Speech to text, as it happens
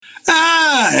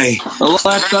day. Well,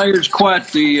 that there's quite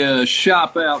the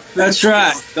shop outfit. That's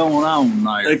right. Going on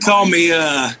there. They call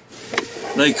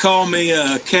me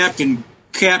Captain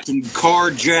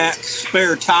Carjack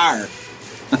Spare Tire.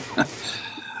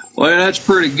 Well, that's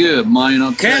pretty good, man.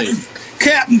 I'll tell you.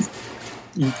 Captain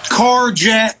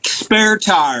Carjack Spare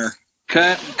Tire.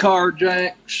 Captain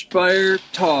Carjack Spare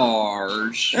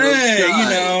Tires. Hey,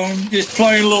 Okay. just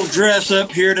playing a little dress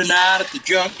up here tonight at the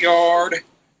junkyard.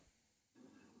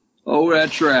 Oh,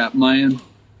 that's right, man.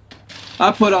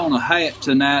 I put on a hat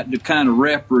tonight to kind of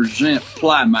represent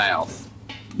Plymouth.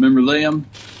 Remember them?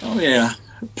 Oh, yeah.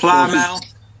 Plymouth,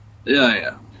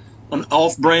 Yeah. an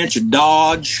off branch of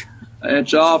Dodge.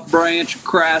 It's off branch of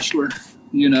Chrysler.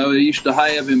 You know, they used to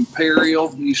have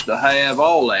Imperial, used to have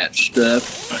all that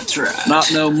stuff. That's right. Not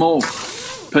no more.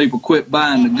 People quit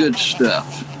buying the good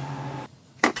stuff.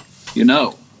 You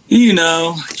know.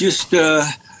 Just, we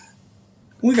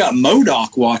got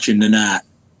MODOK watching tonight.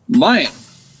 Man,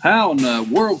 how in the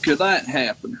world could that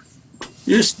happen?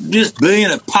 Just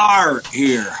being a pirate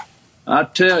here. I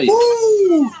tell you.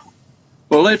 Woo!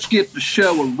 Well, let's get the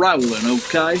show rolling,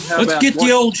 okay? Let's get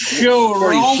the old show What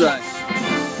do you rolling. say?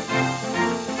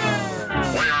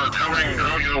 We are coming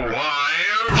to you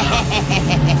live.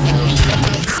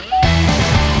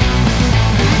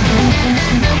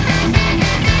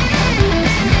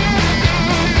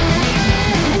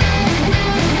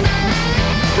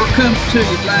 We're coming to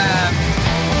you live.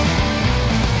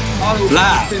 Auto Live.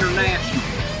 Parts International.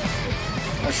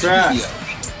 That's right.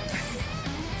 Studios.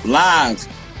 Live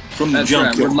from the That's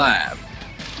right, we're junkyard. live.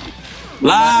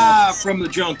 Live from the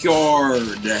junkyard.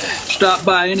 Stop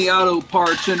by any Auto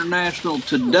Parts International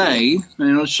today,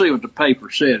 and let's see what the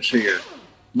paper says here.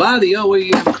 Buy the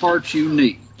OEM parts you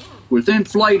need. With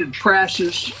inflated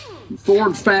prices,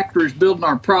 foreign factories building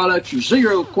our products with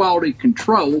zero quality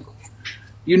control,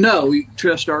 you know you can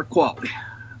trust our quality.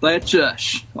 That's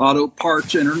us, Auto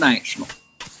Parts International.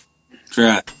 That's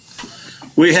right.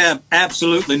 We have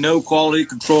absolutely no quality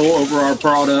control over our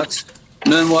products.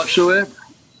 None whatsoever.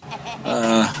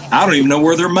 I don't even know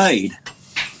where they're made.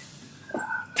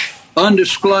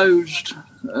 Undisclosed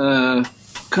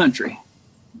country.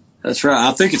 That's right.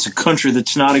 I think it's a country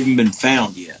that's not even been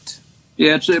found yet.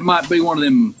 Yeah, it might be one of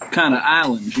them kind of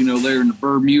islands, there in the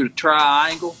Bermuda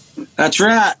Triangle. That's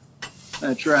right.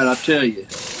 That's right, I tell you.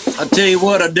 I tell you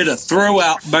what, I did a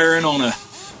throwout bearing on a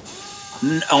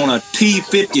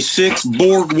T56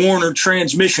 Borg Warner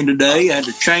transmission today. I had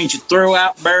to change the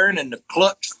throwout bearing and the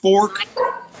clutch fork.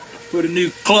 Put a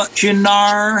new clutch in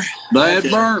there. Bad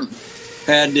burn.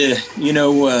 Had to,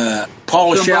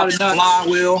 polish out the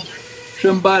flywheel.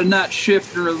 Somebody not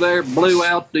shifting her there blew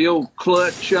out the old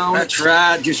clutch on it. That's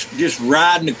right. Just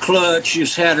riding the clutch.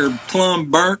 Just had her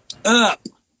plumb burnt up.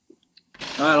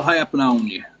 That'll happen on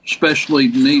you, especially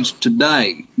these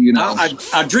today,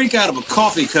 I drink out of a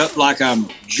coffee cup like I'm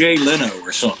Jay Leno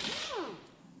or something.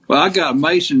 Well, I got a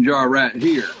mason jar right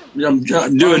here. I'm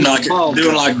doing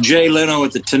like Jay Leno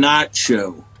at the Tonight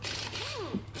Show.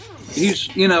 He's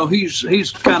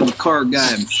kind of a car guy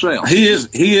himself. He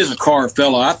is a car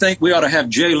fellow. I think we ought to have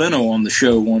Jay Leno on the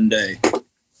show one day.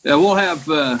 Yeah, we'll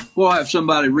have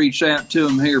somebody reach out to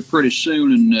him here pretty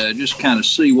soon and just kind of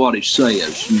see what he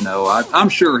says. I'm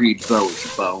sure he'd throw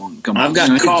us a bone. Come on. I've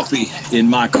got coffee in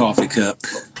my coffee cup.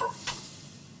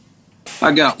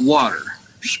 I got water.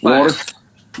 Water?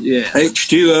 Yeah.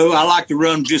 H2O. I like to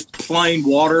run just plain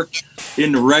water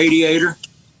in the radiator.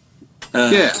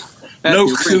 Yeah. No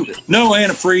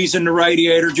antifreeze in the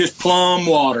radiator, just plum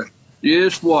water.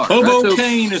 Just water. Hobo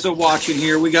Kane is a watching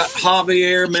here. We got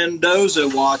Javier Mendoza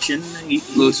watching.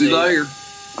 Looky there.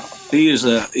 He's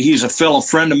a fellow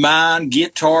friend of mine,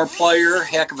 guitar player,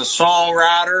 heck of a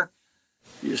songwriter.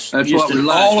 Just what we an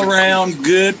like. all-around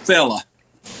good fella.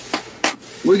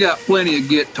 We got plenty of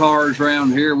guitars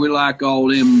around here. We like all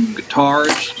them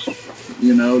guitarists.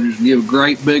 Just give a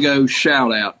great big old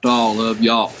shout out to all of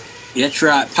y'all. That's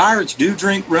right. Pirates do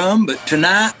drink rum, but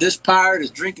tonight this pirate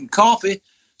is drinking coffee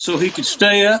so he could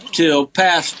stay up till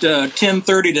past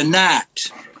 10:30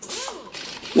 tonight.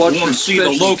 What's Want to see the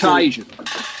special local? occasion?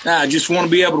 I just want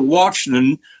to be able to watch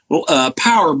the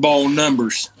Powerball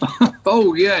numbers.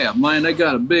 Oh yeah, man, they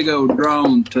got a big old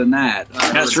drone tonight.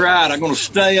 That's right. I'm going to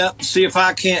stay up and see if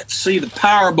I can't see the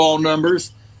Powerball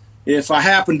numbers. If I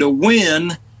happen to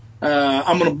win,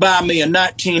 I'm going to buy me a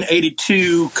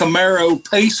 1982 Camaro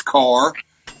pace car.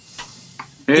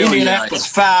 Indianapolis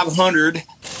 500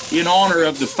 in honor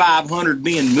of the 500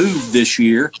 being moved this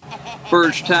year.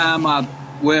 First time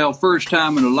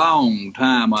in a long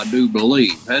time, I do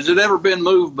believe. Has it ever been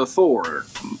moved before?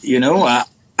 I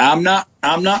I'm not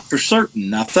for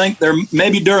certain. I think they're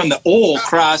maybe during the oil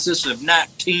crisis of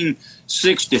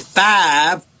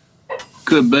 1965.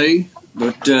 Could be.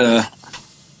 But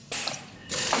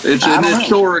it's an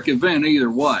historic event either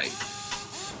way.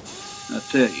 I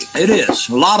tell you. It is.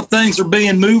 A lot of things are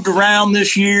being moved around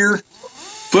this year.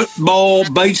 Football,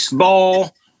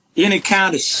 baseball, any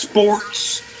kind of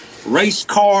sports, race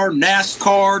car,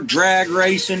 NASCAR, drag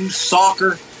racing,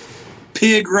 soccer,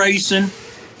 pig racing,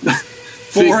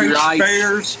 4-H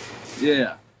fairs.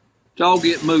 Yeah. It's all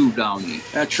get moved on you.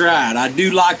 That's right. I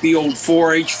do like the old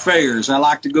 4-H fairs. I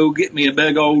like to go get me a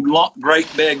big old, great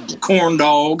big corn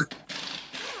dog.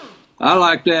 I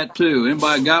like that too.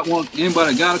 Anybody got one?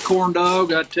 Anybody got a corn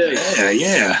dog? I tell you.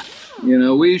 Yeah. You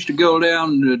know, we used to go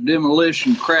down to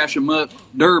Demolition, Crash 'em Up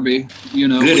Derby. You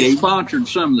know, we sponsored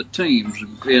some of the teams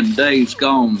in days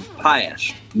gone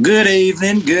past. Good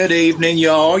evening,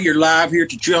 y'all. You're live here at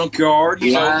the junkyard.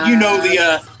 You know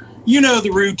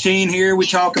the routine here. We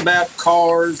talk about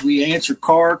cars. We answer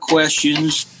car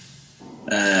questions.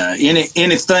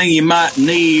 Anything you might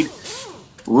need.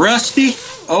 Rusty,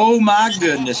 oh my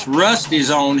goodness, Rusty's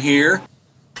on here.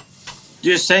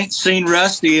 Just ain't seen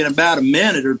Rusty in about a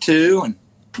minute or two, and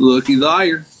looky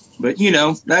there. But you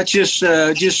know, that's just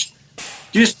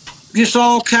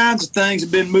all kinds of things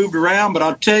have been moved around. But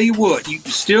I'll tell you what, you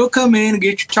can still come in and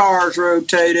get your tires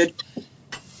rotated,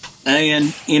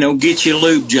 and you know, get you a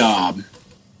lube job.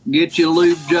 Get you a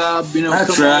lube job. You know,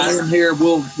 that's come right. on in here.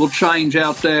 We'll change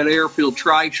out that air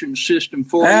filtration system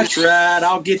for you. That's right.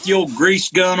 I'll get the old grease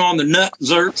gun on the nut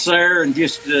zerts there, and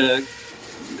just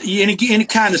any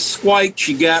kind of squeaks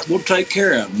you got, we'll take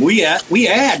care of them. We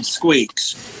add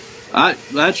squeaks.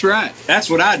 That's right. That's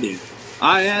what I do.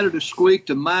 I added a squeak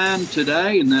to mine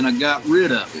today, and then I got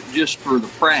rid of it just for the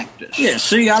practice. Yeah,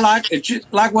 see, I like it.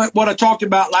 Just like what I talked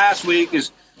about last week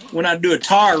is when I do a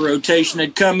tire rotation,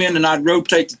 they'd come in and I'd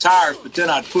rotate the tires, but then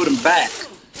I'd put them back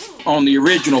on the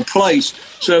original place.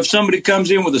 So if somebody comes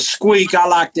in with a squeak, I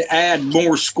like to add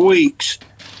more squeaks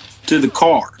to the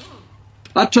car.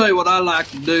 I tell you what I like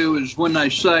to do is when they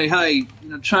say, hey,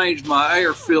 change my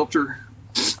air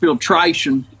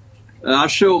filtration, I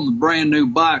show them the brand new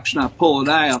box and I pull it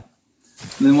out.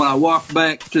 And then when I walk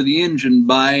back to the engine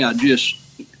bay, I just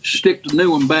stick the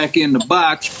new one back in the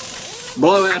box,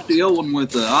 blow out the old one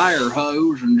with the air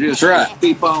hose, and just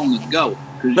keep on the go.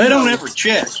 They don't ever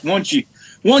check. Once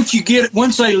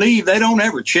they leave, they don't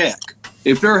ever check.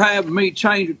 If they're having me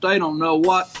change it, they don't know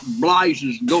what blaze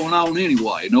is going on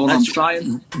anyway. You know what I'm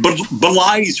saying?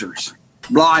 Blazers.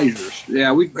 Blazers.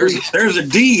 Yeah, there's a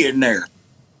D in there.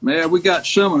 Yeah, we got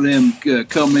some of them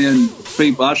come in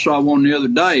people. I saw one the other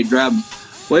day driving.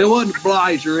 Well, it wasn't a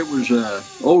Blazer. It was a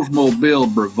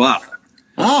Oldsmobile Bravada,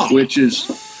 which is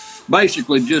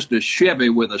basically just a Chevy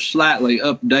with a slightly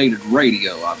updated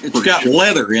radio. It's got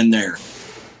leather in there.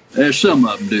 Some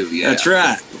of them do, yeah. That's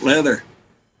right, leather.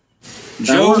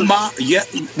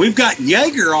 We've got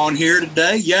Yeager on here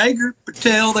today. Yeager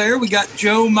Patel there. We got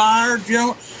Joe Meyer.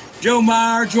 Joe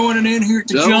Meyer joining in here at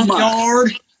the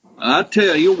junkyard. I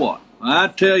tell you what. I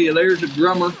tell you, there's a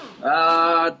drummer.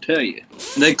 I tell you.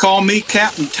 They call me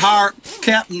Captain Carjack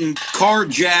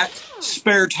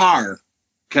Spare Tire.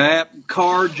 Captain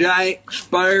Carjack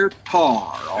Spare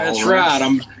Tire. That's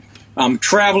right. I'm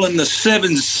traveling the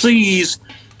 7 seas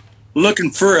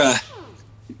looking for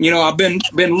I've been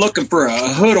looking for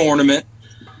a hood ornament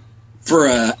for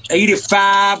a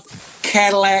 85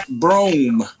 Cadillac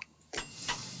Brougham.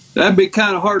 That'd be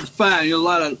kind of hard to find. You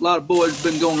know, a lot of boys have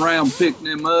been going around picking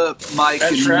them up,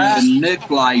 making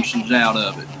necklaces out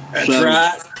of it. That's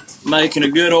right. Making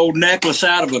a good old necklace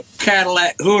out of a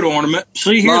Cadillac hood ornament.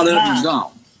 See, here's a lot of them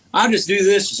gone. I just do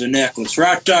this as a necklace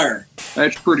right there.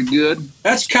 That's pretty good.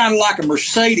 That's kind of like a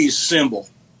Mercedes symbol.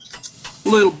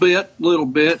 Little bit,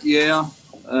 yeah.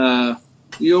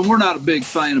 We're not a big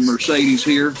fan of Mercedes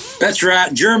here. That's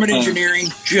right. German engineering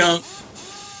junk.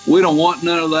 We don't want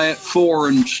none of that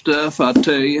foreign stuff, I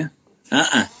tell you.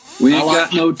 We ain't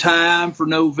got no time for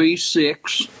no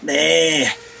V6. Nah.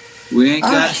 We ain't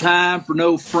got time for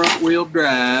no front-wheel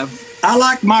drive. I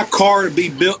like my car to be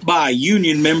built by a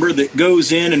union member that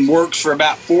goes in and works for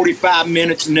about 45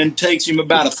 minutes and then takes him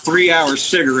about a 3-hour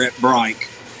cigarette break.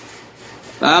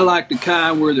 I like the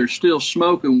kind where they're still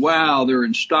smoking while they're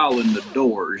installing the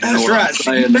doors. That's right.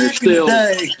 Back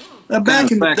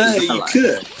in the day, you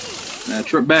could.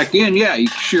 That's right. Back in, yeah, you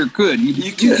sure could.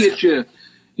 You get your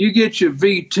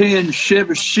V10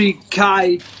 Chevy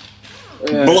Kite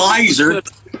Blazer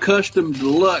custom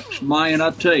deluxe, man. I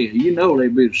tell you,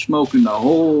 they've been smoking the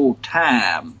whole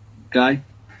time. Okay.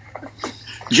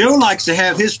 Joe likes to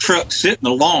have his truck sit in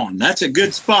the lawn. That's a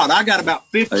good spot. I got about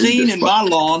 15 in my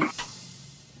lawn.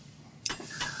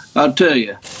 I'll tell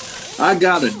you, I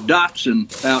got a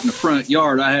Datsun out in the front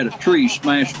yard. I had a tree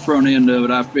smashed the front end of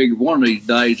it. I figured one of these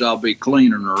days I'll be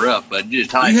cleaning her up, but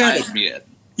just haven't yet.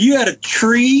 You had a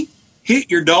tree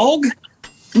hit your dog?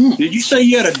 Did you say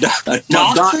you had a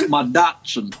Dachshund? My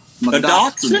Datsun. A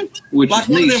Dachshund? Which like is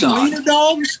one Nissan. of them wiener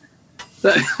dogs?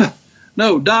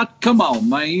 No, come on,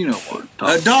 man. You know what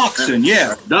I'm A Dachshund,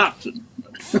 yeah. Datsun.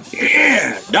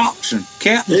 Yeah, Dachshund.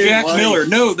 Captain Jack Miller.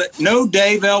 No,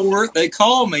 Dave Elworth. They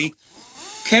call me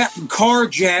Captain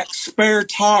Carjack Spare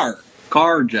Tire.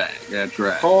 Carjack, that's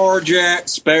right. Carjack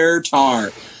Spare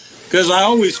Tire. Because I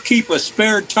always keep a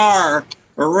spare tire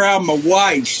around my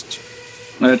waist.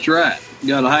 That's right. You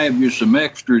got to have you some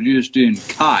extra just in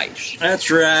case.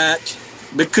 That's right.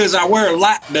 Because I wear a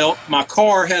lap belt, my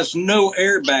car has no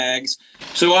airbags,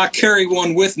 so I carry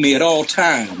one with me at all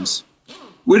times.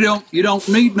 You don't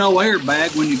need no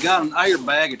airbag when you got an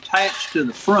airbag attached to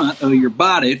the front of your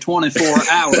body 24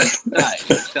 hours a day.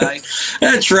 Okay?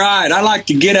 That's right. I like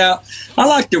to get out. I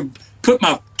like to put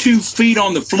my 2 feet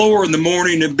on the floor in the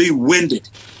morning and be winded.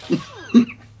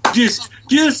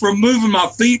 just removing my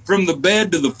feet from the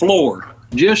bed to the floor.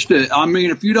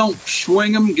 If you don't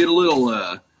swing them, get a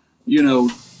little,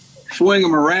 swing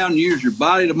them around, use your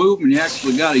body to move them, and you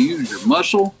actually got to use your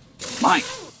muscle. Mike.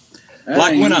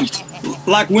 Like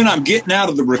when I'm getting out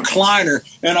of the recliner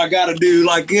and I got to do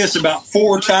like this about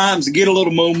 4 times to get a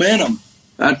little momentum.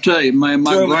 I tell you, man,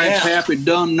 my grandpappy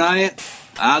done that.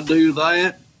 I do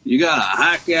that. You got to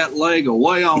hack that leg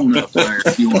away on up there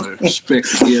if you want to expect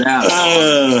to get out of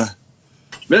it.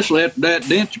 Especially after that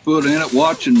dent you put in it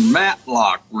watching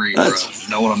Matlock reruns. You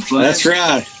know what I'm saying? That's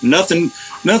right. Nothing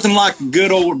like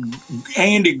good old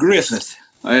Andy Griffith.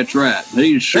 That's right.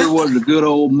 He sure was a good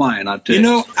old man, I tell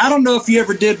you. I don't know if you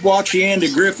ever did watch the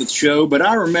Andy Griffith show, but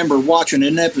I remember watching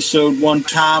an episode one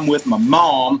time with my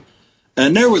mom,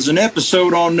 and there was an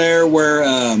episode on there where,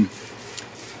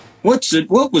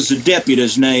 what was the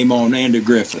deputy's name on Andy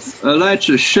Griffith? That's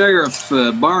a Sheriff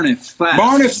Barney Fife.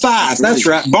 Barney Fife, that's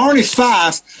right. Barney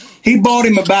Fife, he bought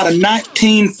him about a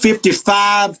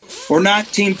 1955 or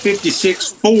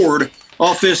 1956 Ford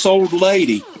off this old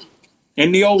lady.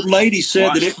 And the old lady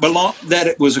said that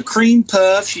it was a cream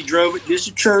puff. She drove it just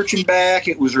to church and back.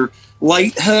 It was her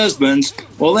late husband's.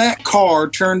 Well, that car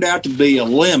turned out to be a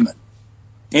lemon.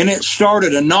 And it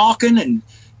started a knocking and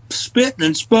spitting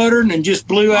and sputtering and just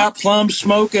blew out plum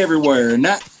smoke everywhere. And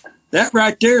that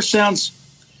right there sounds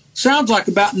like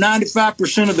about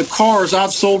 95% of the cars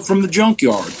I've sold from the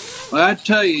junkyard. Well, I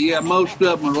tell you, yeah, most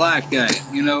of them are like that.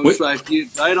 It's like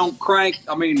they don't crank.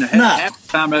 I mean, half the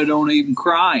time they don't even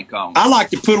crank on. I like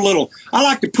to put a little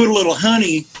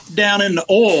honey down in the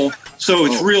oil so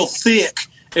it's real thick,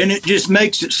 and it just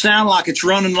makes it sound like it's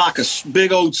running like a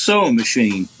big old sewing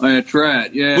machine. That's right.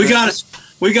 Yeah, we got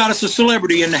us a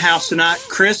celebrity in the house tonight,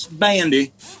 Chris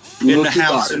Bandy, in the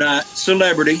house tonight.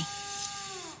 Celebrity.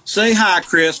 Say hi,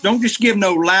 Chris. Don't just give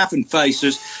no laughing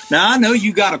faces. Now, I know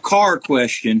you got a car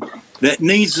question that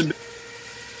needs to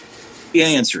be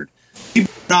answered. He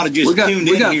not have just tuned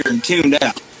in here and tuned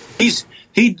out.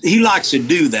 He likes to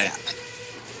do that.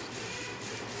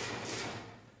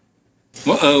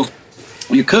 Uh-oh.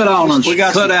 You cut out on us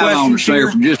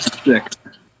there for just a second.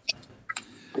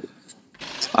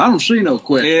 I don't see no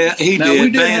question. Yeah, he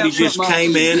did. Bandy just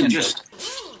came in and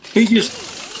he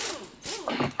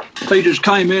just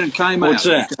came in and came out. What's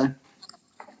that? Okay.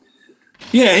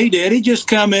 Yeah, he did. He just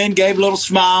come in, gave a little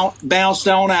smile, bounced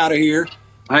on out of here.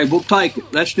 Hey, we'll take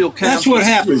it. That still counts. That's what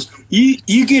happens.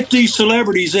 You get these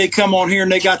celebrities, they come on here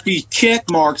and they got these check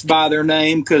marks by their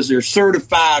name because they're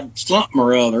certified something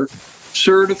or other.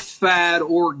 Certified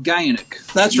organic.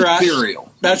 That's material.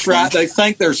 Right. That's right. They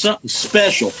think they're something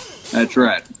special. That's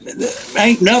right.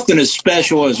 Ain't nothing as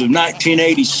special as a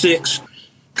 1986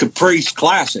 Caprice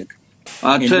Classic.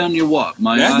 I'm telling you what,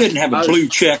 man. That didn't have a blue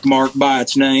check mark by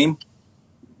its name.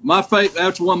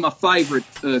 That's one of my favorite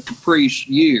Caprice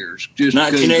years. Just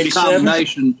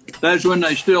 1987? That's when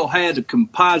they still had the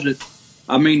composite,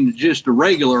 just a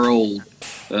regular old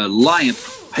lamp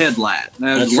headlight.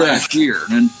 That was last year.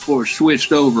 And then before it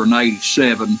switched over in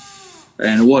 87,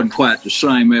 and it wasn't quite the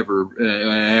same ever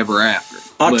after.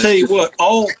 I'll tell you what,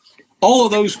 all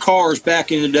of those cars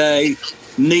back in the day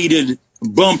needed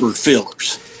bumper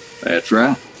fillers. That's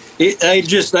right.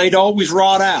 They'd always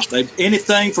rot out.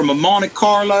 Anything from a Monte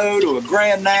Carlo to a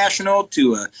Grand National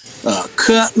to a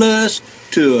Cutlass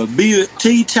to a Buick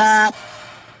T-Type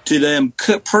to them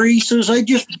Caprices,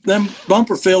 them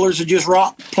bumper fillers would just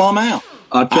rot plumb out.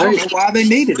 I don't know why they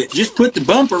needed it. Just put the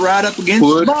bumper right up against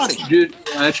the body.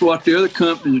 that's what the other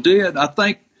companies did. I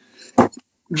think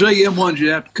GM wants you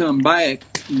to have to come back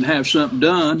and have something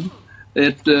done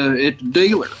at the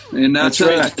dealer. And That's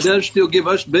right. right. It does still give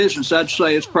us business. I'd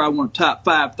say it's probably one of the top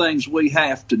 5 things we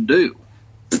have to do.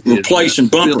 Replacing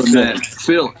bumper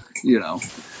filler, you know.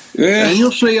 Yeah. And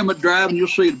you'll see them at driving. You'll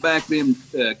see the back of them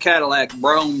Cadillac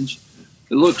Bromes.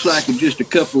 It looks like it's just a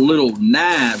couple of little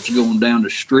knives going down the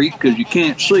street because you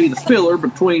can't see the filler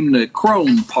between the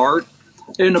chrome part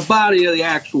and the body of the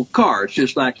actual car. It's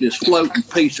just like this floating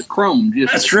piece of chrome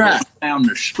just That's right. down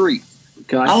the street.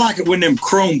 Okay? I like it when them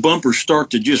chrome bumpers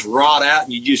start to just rot out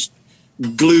and you just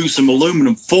glue some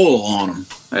aluminum foil on them.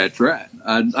 That's right.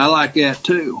 I like that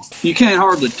too. You can't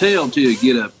hardly tell till you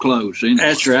get up close. Anyway.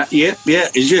 That's right. Yep.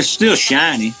 It's just still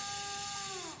shiny.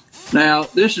 Now,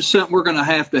 this is something we're going to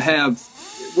have.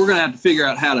 We're going to have to figure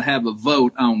out how to have a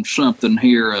vote on something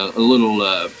here. A little,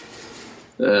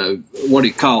 what do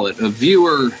you call it? A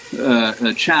viewer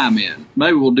chime in.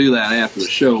 Maybe we'll do that after the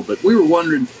show. But we were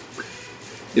wondering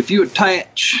if you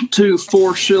attach 2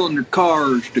 4-cylinder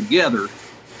cars together,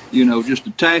 you know, just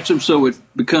attach them so it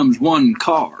becomes one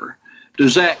car.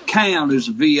 Does that count as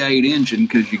a V8 engine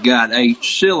because you got 8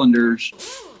 cylinders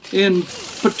in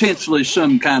potentially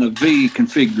some kind of V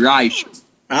configuration?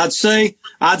 I'd say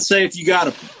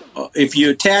if you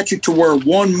attach it to where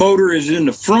one motor is in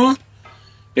the front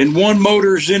and one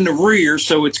motor is in the rear,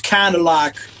 so it's kind of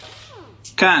like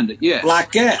Yeah.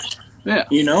 like that. Yeah.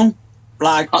 You know,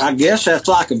 like I guess that's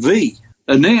like a V.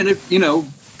 And then if you know,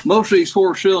 most of these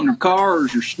 4-cylinder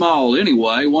cars are small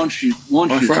anyway. Once you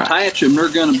right. attach them, they're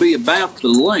going to be about the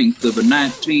length of a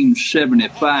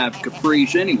 1975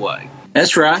 Caprice anyway.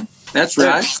 That's right. That's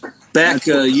right. Back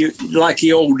you like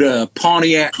the old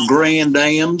Pontiac Grand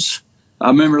Dams. I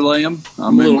remember them.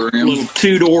 Little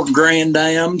 2-door Grand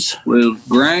Dams. Well,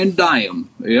 Grand Dam.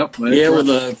 Yep. Yeah, right. With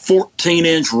a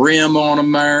 14-inch rim on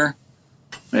them there.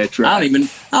 That's right. I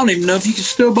don't even know if you can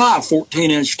still buy a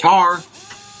 14-inch tar.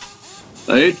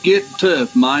 It's getting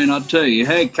tough, man. I'll tell you.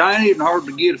 Hey, can't even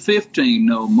hardly get a 15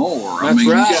 no more. That's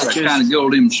right. You got to kind of go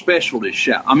to them specialty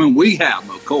shop. I mean, we have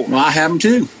them, of course. Well, I have them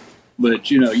too.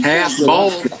 But you know, you half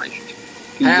bald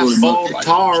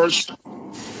tars.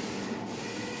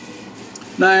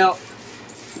 Now,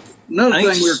 another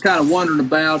thing we were kind of wondering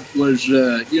about was,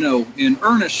 you know, in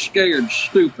Ernest Scared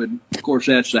Stupid. Of course,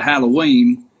 that's the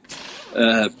Halloween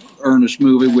Ernest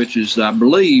movie, which is, I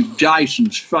believe,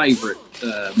 Jason's favorite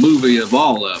movie of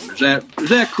all of them. Is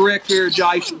that correct there,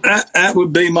 Jason? That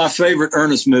would be my favorite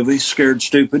Ernest movie, Scared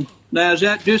Stupid. Now, is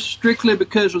that just strictly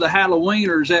because of the Halloween,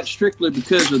 or is that strictly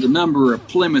because of the number of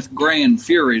Plymouth Grand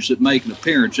Furies that make an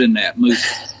appearance in that movie?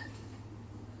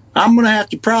 I'm going to have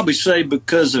to probably say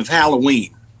because of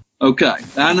Halloween. Okay.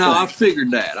 I know. I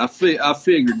figured that. I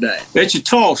figured that. It's a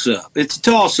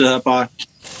toss-up. I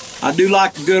do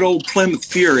like a good old Plymouth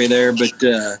Fury there, but...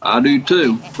 I do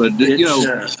too. But, you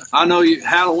know, I know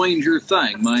Halloween's your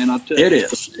thing, man. I tell you. It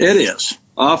is.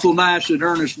 Awful nice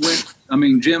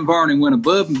that Jim Varney went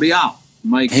above and beyond.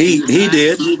 He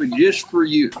did. Movie just for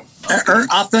you.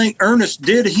 I think Ernest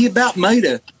did. He about made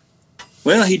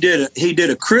he did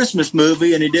a Christmas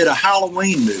movie and he did a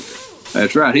Halloween movie.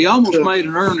 That's right. He almost made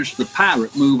an Ernest the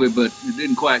Pirate movie, but it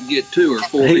didn't quite get to her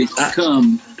before he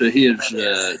succumbed to his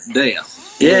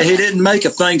death. Yeah, he didn't make a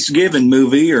Thanksgiving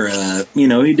movie, or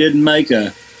he didn't make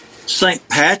a St.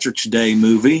 Patrick's Day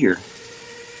movie, or.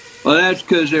 Well, that's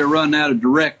because they're running out of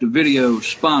direct-to-video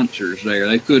sponsors there.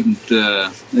 They couldn't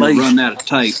run out of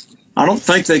tape. I don't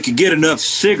think they could get enough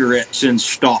cigarettes in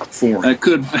stock for him.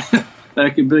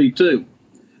 That could be, too.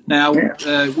 Now,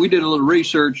 we did a little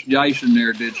research. Jason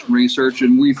there did some research,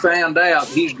 and we found out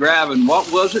he's driving,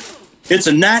 what was it? It's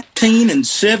a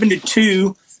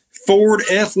 1972 Ford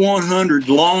F-100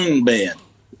 long bed.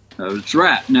 That's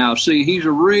right. Now, see, he's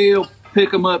a real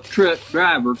pick-em-up truck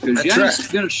driver, because you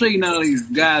ain't going to see none of these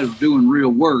guys doing real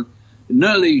work,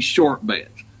 none of these short beds.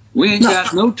 We ain't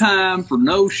got no time for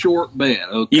no short bed,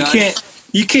 okay?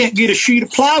 You can't get a sheet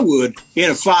of plywood in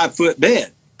a 5-foot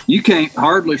bed. You can't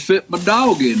hardly fit my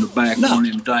dog in the back of one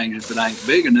of them things if it ain't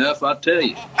big enough, I tell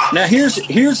you. Now, here's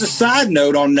a side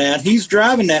note on that. He's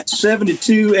driving that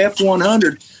 72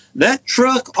 F-100. That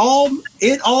truck, all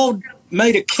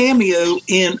made a cameo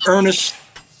in Ernest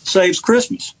Saves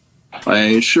Christmas.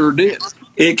 It sure did.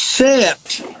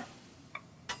 Except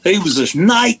he was a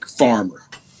Nike farmer.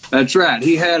 That's right.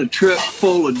 He had a truck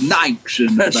full of Nikes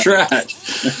in the back.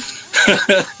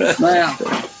 That's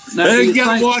right. Now you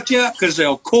got to watch out because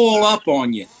they'll coil up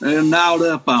on you. They'll knot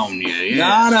up on you. Yeah.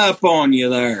 Knot up on you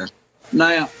there.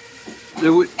 Now,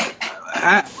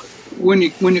 when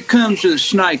it comes to the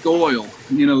snake oil,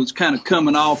 it's kind of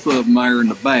coming off of them there in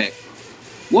the back.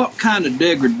 what kind of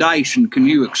degradation can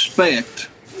you expect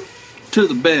to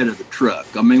the bed of the truck?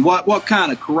 I mean, what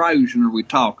kind of corrosion are we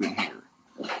talking here?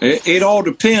 It all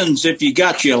depends if you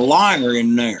got your liner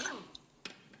in there.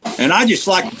 And I just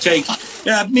like to take,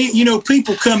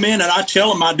 people come in and I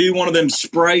tell them I do one of them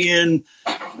spray-in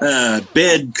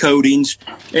bed coatings.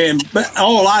 But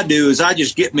all I do is I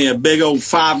just get me a big old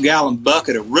 5-gallon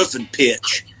bucket of roofing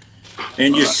pitch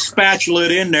and just spatula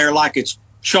it in there like it's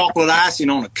chocolate icing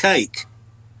on a cake.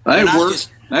 That works.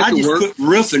 I just put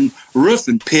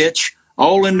roofing pitch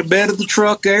all in the bed of the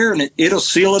truck there, and it'll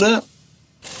seal it up.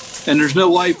 And there's no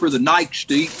way for the Nikes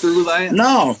to eat through that?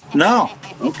 No.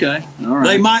 Okay, all right.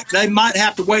 They might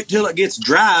have to wait till it gets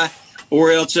dry,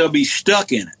 or else they'll be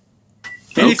stuck in it.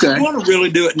 And if you want to really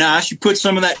do it nice, you put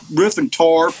some of that roofing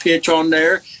tar pitch on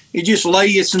there. You just lay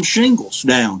you some shingles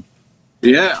down.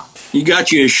 Yeah. You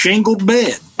got you a shingled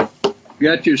bed.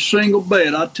 Got your single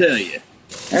bed, I tell you.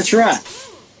 That's right.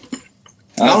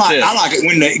 I like it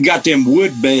when they got them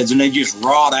wood beds and they just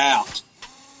rot out.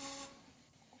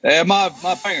 Yeah, my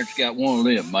parents got one of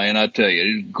them, man, I tell you.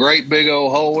 There's a great big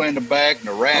old hole in the back, and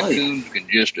the raccoons can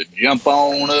just jump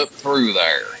on up through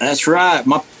there. That's right.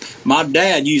 My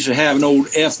dad used to have an old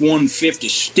F-150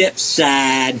 step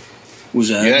side.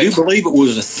 I do believe it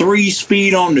was a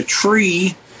 3-speed on the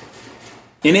tree,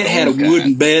 and it had a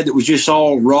wooden bed that was just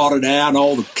all rotted out.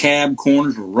 All the cab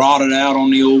corners were rotted out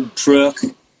on the old truck.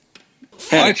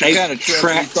 What kind of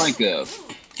truck you think of?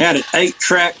 Had an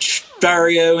 8-track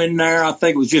stereo in there. I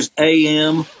think it was just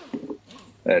AM.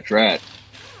 That's right.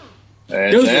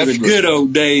 Those are the good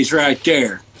old days right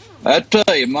there. I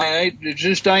tell you, man, it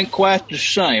just ain't quite the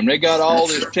same. They got all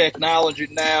this technology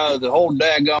now. The whole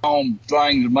daggone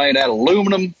thing's made out of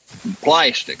aluminum and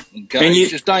plastic. Okay, and it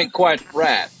just ain't quite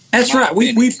right. That's right.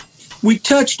 We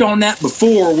touched on that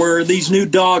before, where these new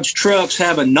Dodge trucks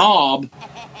have a knob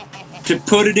to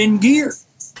put it in gear.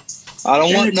 I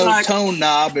don't want no tone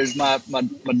knob as my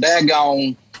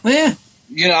daggone. Yeah.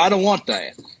 I don't want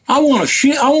that. I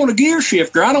want a gear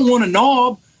shifter. I don't want a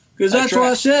knob, because that's what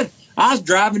I said. I was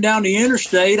driving down the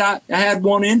interstate. I had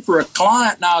one in for a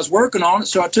client, and I was working on it,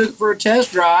 so I took it for a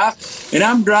test drive, and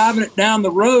I'm driving it down the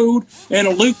road, and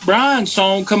a Luke Bryan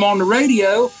song come on the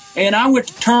radio, and I went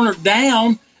to turn it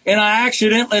down, and I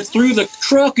accidentally threw the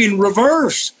truck in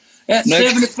reverse at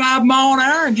 75 mile an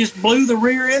hour and just blew the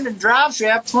rear end and drive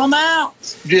shaft plumb out.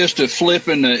 Just a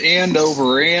flipping the end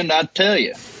over end, I tell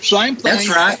you. Same thing. That's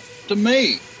right. To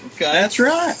me. Okay. That's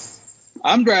right.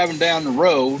 I'm driving down the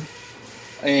road,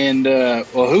 and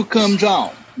who comes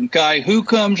on? Okay, who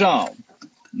comes on?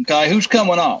 Okay, who's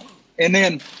coming on? And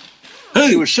then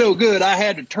it was so good I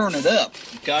had to turn it up.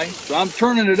 Okay, so I'm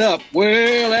turning it up.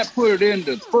 Well, that put it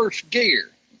into first gear.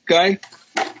 Okay.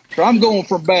 So I'm going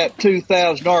for about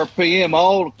 2,000 RPM,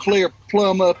 all to clear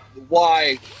plumb up the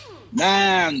Y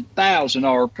 9,000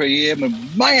 RPM.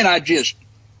 And man, I just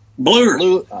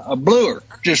blew her.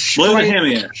 Just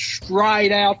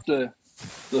straight out the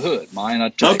hood, man. I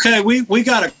tell you. We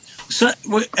got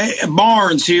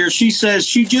Barnes here. She says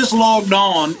she just logged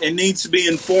on and needs to be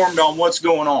informed on what's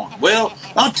going on. Well,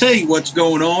 I'll tell you what's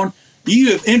going on.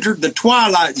 You have entered the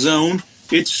twilight zone.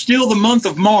 It's still the month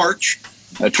of March,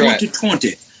 2020.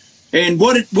 Right. And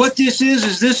what this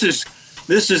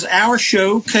is our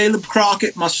show. Caleb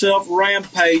Crockett, myself,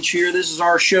 Rampage here. This is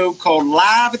our show called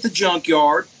Live at the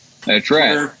Junkyard. That's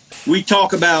right. Where we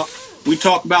talk about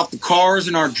the cars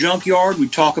in our junkyard. We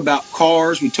talk about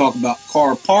cars. We talk about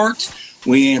car parts.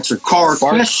 We answer car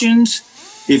questions.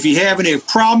 If you have any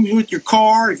problems with your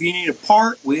car, if you need a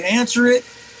part, we answer it.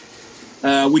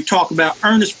 We talk about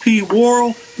Ernest P.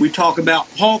 Worrell. We talk about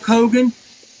Hulk Hogan.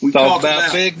 We talk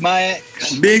about Big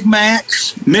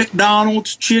Macs,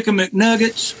 McDonald's, Chicken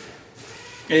McNuggets,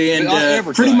 and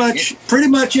pretty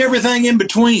much everything in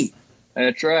between.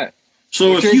 That's right.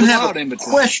 So if you have a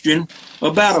question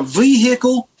about a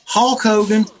vehicle, Hulk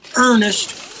Hogan, Ernest,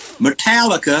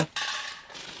 Metallica,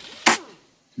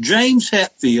 James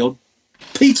Hetfield,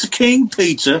 Pizza King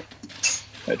Pizza.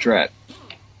 That's right.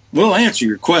 We'll answer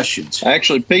your questions.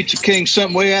 Actually, Pizza King's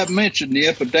something we haven't mentioned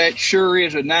yet, but that sure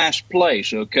is a nice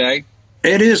place, okay?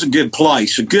 It is a good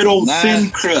place, a good old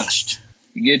thin crust.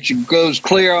 Goes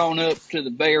clear on up to the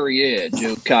very edge,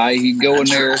 okay? You go in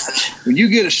there. When you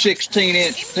get a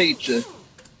 16-inch pizza,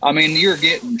 I mean, you're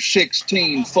getting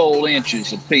 16 full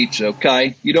inches of pizza,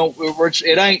 okay? It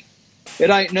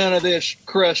ain't none of this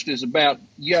crust is about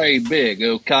yay big,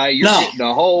 okay? You're getting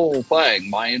the whole thing,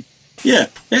 man. Yeah,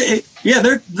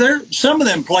 they're some of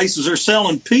them places are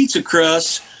selling pizza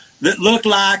crusts that look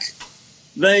like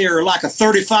they are like a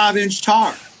 35-inch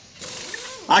tire.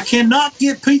 I cannot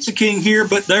get Pizza King here,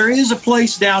 but there is a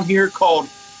place down here called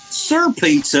Sir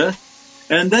Pizza,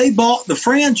 and they bought the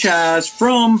franchise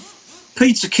from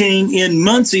Pizza King in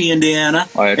Muncie, Indiana.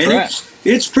 Oh, that's and right.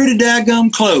 It's pretty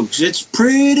daggum close. It's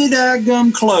pretty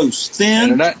daggum close.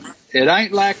 Thin. And it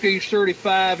ain't like these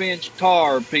 35-inch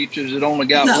tar pizzas that only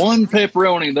got No. one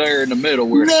pepperoni there in the middle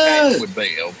where the cake would be,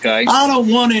 okay? I don't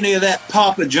want any of that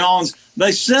Papa John's.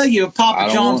 They sell you a I Papa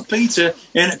don't John's want- pizza,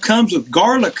 and it comes with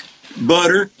garlic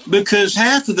butter because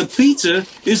half of the pizza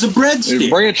is a It's breadstick.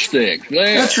 breadsticks.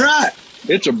 Yeah. That's right.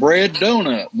 It's a bread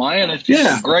donut, man. It's just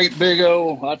Yeah. a great big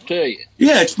old, I tell you.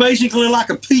 Yeah, it's basically like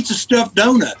a pizza stuffed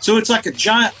donut. So it's like a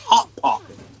giant hot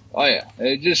pocket. Oh, yeah.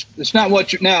 It's not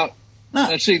what you, now, No.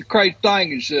 let's see, the crazy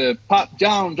thing is Pop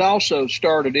John's also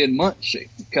started in Muncie,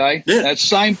 okay? Yeah. That's the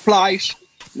same place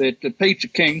that the Pizza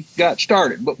King got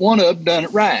started, but one of them done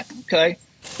it right, okay?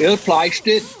 The other place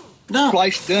didn't. No, The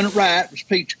place done it right was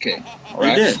Pizza King, all they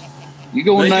right? did. You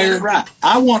go in They did there, it right.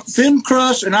 I want thin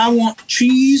crust, and I want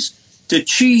cheese to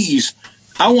cheese.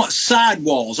 I want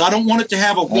sidewalls. I don't want it to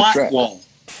have a white right. wall.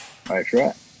 that's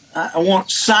right. I want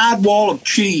sidewall of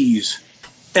cheese.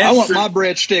 I want Extra- my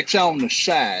breadsticks on the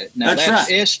side. Now That's that's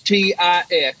right.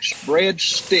 STIX,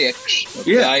 breadsticks,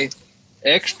 okay? Yeah.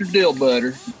 Extra dill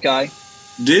butter, okay?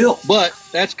 deal. But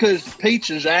that's because the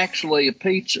pizza's actually a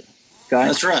pizza, okay?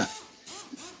 That's right.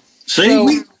 See,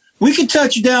 So- we can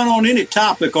touch down on any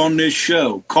topic on this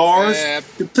show. Cars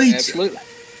to pizza. Absolutely.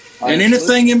 And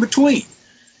anything in between.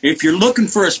 If you're looking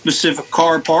for a specific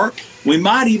car part, we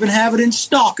might even have it in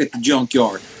stock at the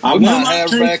junkyard. I We will might not have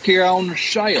it take- back here on the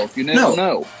shelf. You never No.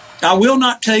 know. I will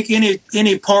not take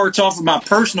any parts off of my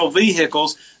personal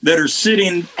vehicles that are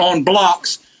sitting on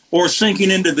blocks or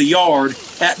sinking into the yard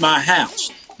at my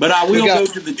house. But I will go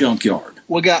to the junkyard.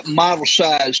 We got model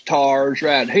size tars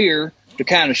right here to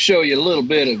kind of show you a little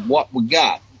bit of what we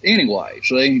got. Anyway,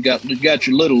 so you got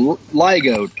your little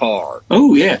Lego tar.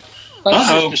 Oh, yeah. That's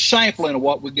Uh-oh. just a sampling of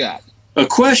what we got. A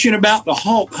question about the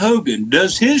Hulk Hogan.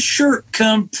 Does his shirt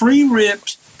come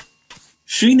pre-ripped?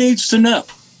 She needs to know.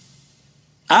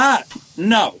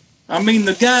 No. I mean,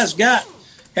 the guy's got.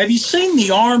 Have you seen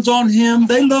the arms on him?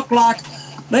 They look like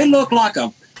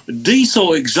a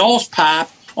diesel exhaust pipe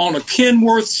on a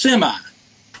Kenworth semi.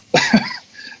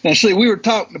 Now, see, we were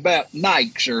talking about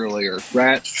Nikes earlier,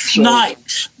 right? So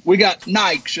Snipes, we got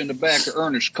Nikes in the back of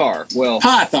Ernest's car. Well,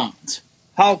 pythons.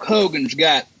 Hulk Hogan's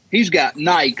got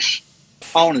Nikes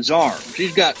on his arms.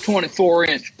 He's got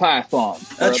 24-inch pythons.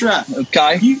 That's right.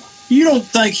 Okay. You don't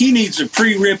think he needs to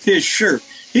pre-rip his shirt?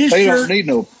 His They shirt. don't need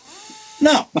no.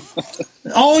 No.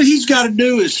 All he's got to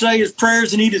do is say his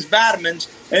prayers and eat his vitamins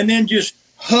and then just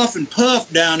huff and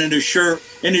puff down in his shirt,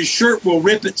 and his shirt will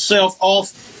rip itself off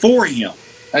for him.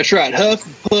 That's right. Huff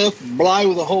and puff,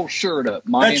 blow the whole shirt up.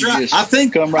 Mine That's right. just I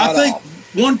think come right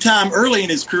off. one time early in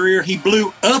his career, he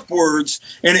blew upwards,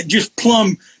 and it just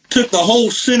plumb took the whole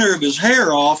center of his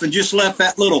hair off and just left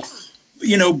that little,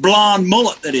 blonde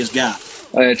mullet that he's got.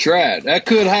 That's right. That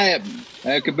could happen.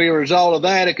 That could be a result of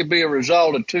that. It could be a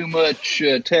result of too much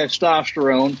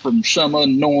testosterone from some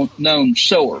unknown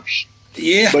source.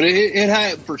 Yeah. But it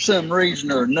happened for some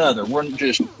reason or another.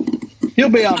 He'll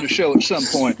be on the show at some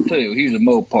point, too. He's a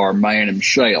Mopar man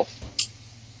himself.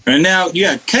 And now,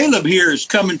 Caleb here is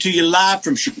coming to you live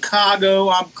from Chicago.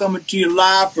 I'm coming to you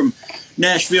live from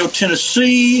Nashville,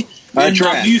 Tennessee, That's in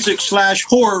my right.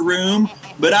 music/horror room.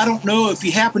 But I don't know if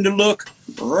you happen to look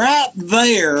right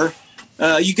there.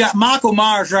 You got Michael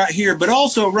Myers right here, but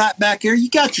also right back there, you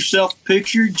got yourself a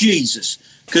picture of Jesus,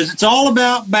 because it's all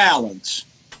about balance.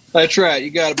 That's right.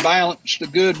 You got to balance the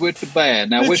good with the bad.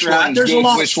 Now, That's which right. one's There's a good,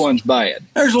 lot of- which one's bad?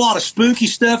 There's a lot of spooky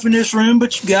stuff in this room,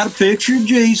 but you got a picture of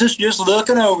Jesus just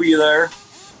looking over you there.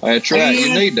 That's right. You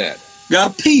And- need that.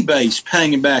 Got a P-base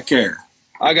hanging back there.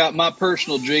 I got my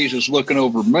personal Jesus looking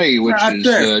over me, which Right is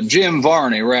there. Jim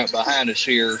Varney right behind us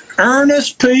here.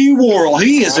 Ernest P. Worrell.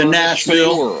 He is a Ernest P.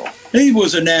 Nashville. Worrell. He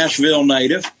was a Nashville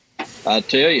native. I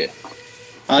tell you.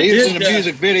 I He was did, in a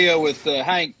music video with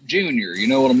Hank Jr. You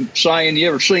know what I'm saying? You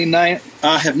ever seen that?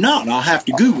 I have not. I'll have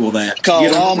to Google that. It's called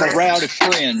Get All on My the- Rowdy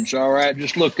Friends, all right?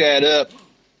 Just look that up.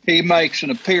 He makes an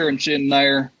appearance in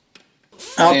there.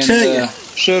 I'll and, tell you.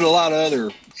 So did a lot of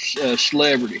other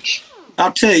celebrities.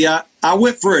 I'll tell you. I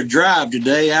went for a drive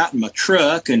today out in my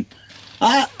truck, and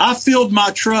I filled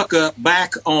my truck up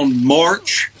back on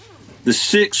March the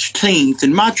 16th,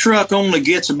 and my truck only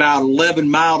gets about 11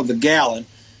 miles to the gallon.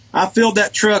 I filled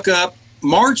that truck up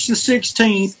March the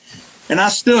 16th, and I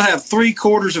still have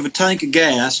 3/4 of a tank of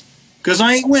gas because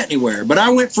I ain't went anywhere. But I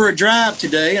went for a drive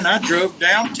today, and I drove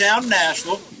downtown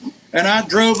Nashville, and I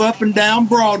drove up and down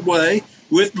Broadway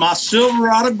with my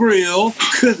Silverado grill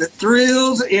because it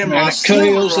thrills in my And it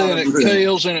kills, and Silverado it grill.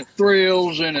 kills, and it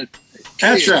thrills, and it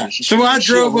That's right. So I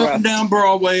drove up and Silverado. down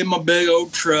Broadway in my big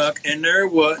old truck, and there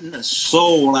wasn't a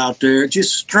soul out there.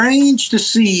 Just strange to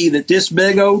see that this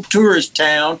big old tourist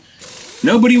town,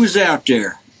 nobody was out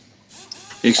there.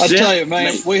 I Except tell you,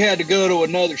 man, me. we had to go to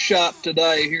another shop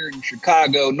today here in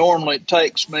Chicago. Normally it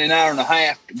takes me an hour and a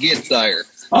half to get there.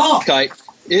 Oh, Okay.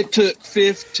 It took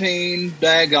 15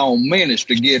 daggone minutes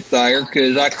to get there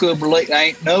because I couldn't believe there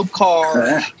ain't no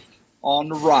cars on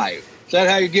the right. Is that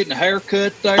how you're getting a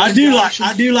haircut there? I do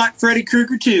Johnson? like Freddy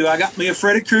Krueger too. I got me a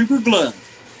Freddy Krueger glove.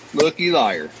 Looky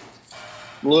there.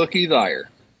 Looky there.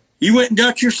 You went and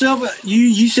got yourself a.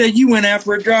 You said you went out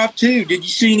for a drive too. Did you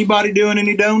see anybody doing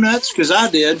any donuts? Because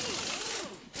I did.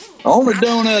 The only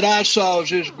donut I saw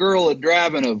was this girl that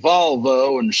driving a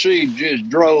Volvo, and she just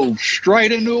drove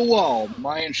straight into a wall.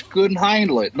 Man, she couldn't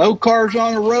handle it. No cars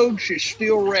on the road. She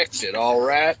still wrecked it, all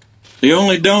right. The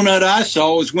only donut I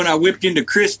saw was when I whipped into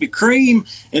Krispy Kreme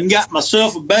and got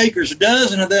myself a baker's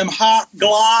dozen of them hot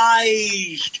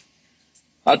glazed.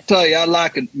 I tell you, I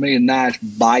like me a nice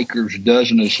biker's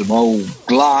dozen of some old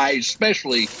glides,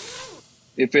 especially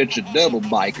if it's a double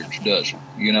biker's dozen,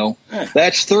 you know.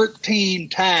 That's 13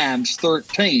 times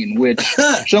 13, which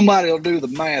somebody will do the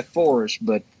math for us,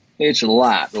 but it's a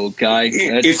lot, okay?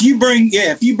 If you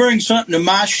bring something to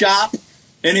my shop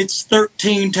and it's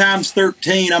 13 times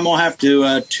 13, I'm gonna have to.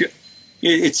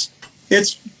 It's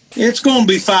gonna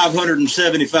be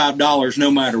 $575 no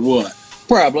matter what.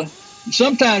 Probably.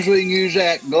 Sometimes we can use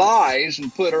that glaze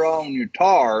and put her on your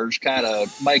tars, kind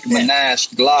of make them a nice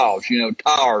gloss, you know,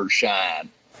 tar shine.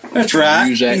 That's right.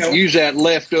 Use that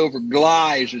leftover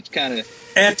glaze that's kind of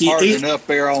After you hardening eat, up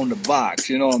there on the box.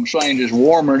 You know what I'm saying? Just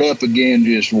warm it up again.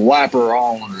 Just wipe her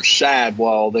on her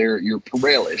sidewall there at your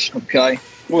Pirellis, okay?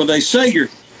 well, they say you're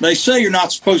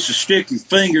not supposed to stick your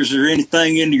fingers or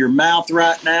anything into your mouth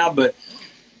right now, but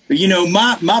you know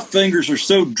my fingers are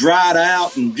so dried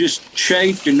out and just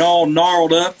chafed and all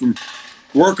gnarled up from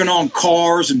working on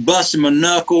cars and busting my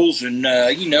knuckles and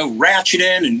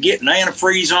ratcheting and getting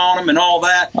antifreeze on them and all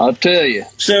that. I'll tell you.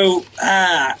 So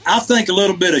I think a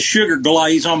little bit of sugar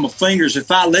glaze on my fingers, if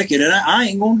I lick it, and I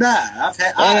ain't gonna die.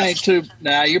 That ain't too.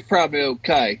 Now you're probably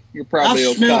okay. You're probably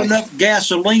I've smelled okay. enough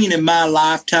gasoline in my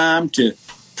lifetime to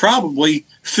probably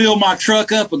fill my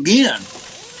truck up again.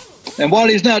 And what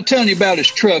he's not telling you about his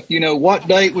truck, you know, what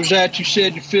date was that you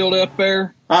said you filled up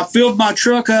there? I filled my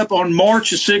truck up on March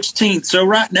the 16th, so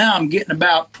right now I'm getting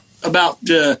about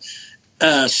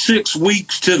 6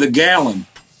 weeks to the gallon.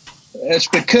 That's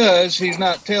because he's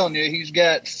not telling you he's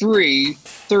got three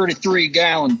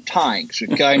 33-gallon tanks,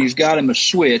 okay? And he's got him a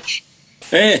switch,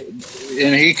 and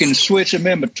he can switch them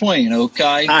in between,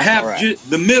 okay? I have All right.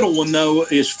 the middle one though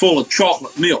is full of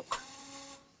chocolate milk.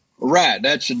 Right,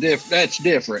 that's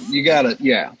different. You gotta,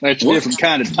 that's a different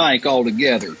kind of tank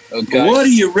altogether, okay? What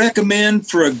do you recommend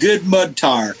for a good mud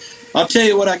tire? I'll tell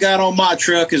you what I got on my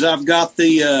truck is I've got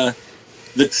the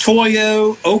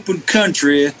Toyo Open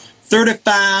Country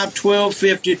 35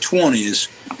 1250 20s,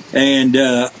 and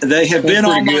they have been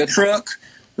on my truck.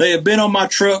 They have been on my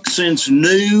truck since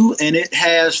new, and it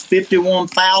has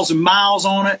 51,000 miles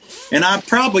on it, and I'm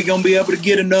probably going to be able to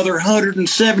get another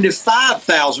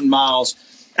 175,000 miles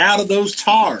out of those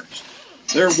tires.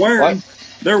 They're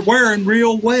wearing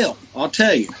real well, I'll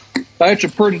tell you. That's a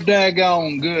pretty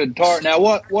daggone good tire. Now,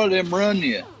 what do them run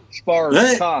you as far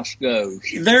as the cost goes?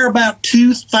 They're about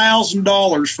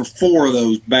 $2,000 for 4 of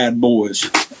those bad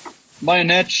boys. Man,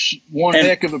 that's one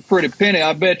heck of a pretty penny.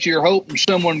 I bet you're hoping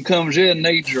someone comes in and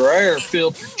needs your air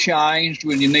filter changed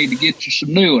when you need to get you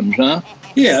some new ones, huh?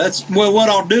 Yeah, what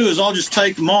I'll do is I'll just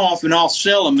take them off and I'll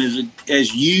sell them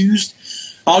as used.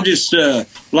 I'll just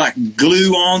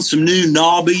glue on some new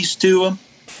knobbies to them.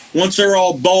 Once they're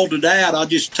all bolted out, I'll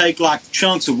just take like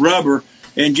chunks of rubber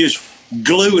and just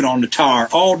glue it on the tire,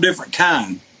 all different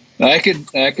kind. That could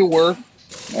work.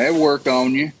 That'd work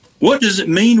on you. What does it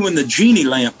mean when the genie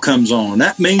lamp comes on?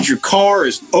 That means your car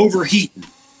is overheating.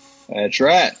 That's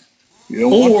right. You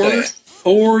don't want that.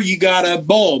 Or you got a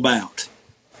bulb out.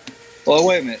 Well,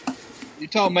 wait a minute. You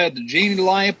talking about the genie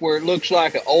lamp where it looks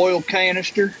like an oil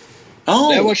canister?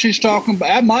 Oh, is that what she's talking about?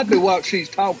 That might be what she's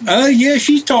talking about. Yeah,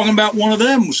 she's talking about one of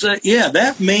them. So, yeah,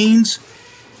 that means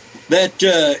that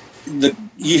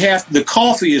the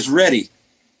coffee is ready.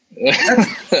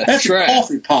 That's right. A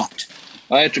coffee pot.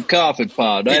 That's a coffee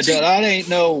pot. That ain't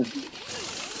no.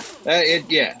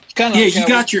 It's kind of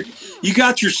you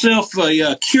got yourself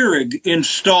a Keurig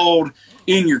installed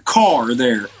in your car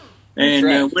there, and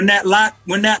right. when that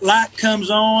light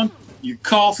comes on, your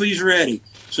coffee's ready.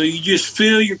 So you just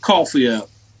fill your coffee up.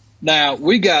 Now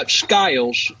we got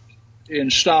scales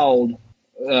installed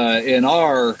in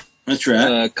our That's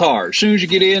right. car. As soon as you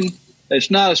get in it's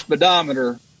not a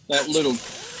speedometer. That the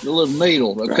little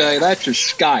needle. Okay, that's a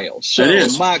scale. So It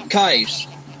is. in my case,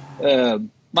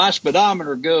 my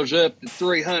speedometer goes up to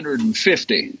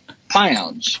 350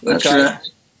 pounds. Okay. That's right.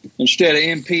 Instead of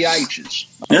MPHs.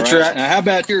 All That's right. Now, how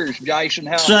about yours, Jason?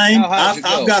 Same. How how's it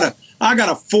go? I got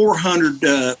a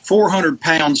 400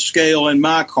 pound scale in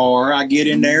my car. I get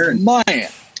in there and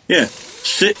Man,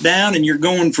 sit down, and you're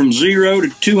going from 0 to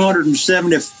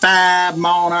 275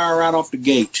 mile an hour right off the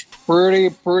gate. pretty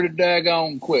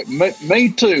daggone quick. Me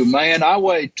too, man. I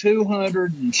weighed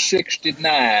 269.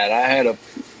 I had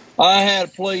a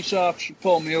police officer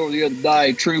pull me over the other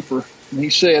day, trooper, and he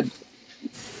said,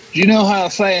 "Do you know how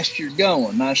fast you're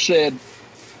going?" And I said,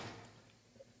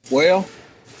 "Well,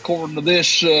 according to this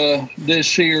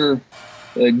here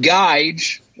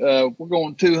gauge, we're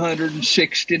going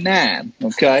 269.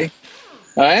 Okay,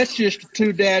 that's just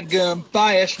too dadgum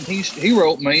fast." And he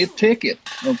wrote me a ticket.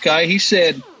 Okay, he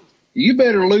said, "You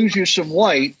better lose you some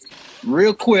weight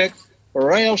real quick,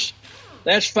 or else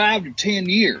that's 5 to 10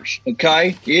 years.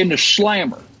 Okay, in the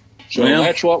slammer." So Well,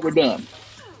 that's what we're done.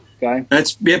 Okay.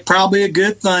 That's probably a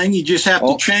good thing. You just have to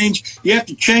Oh. change. You have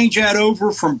to change that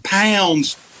over from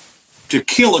pounds to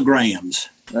kilograms.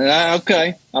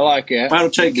 Okay, I like that.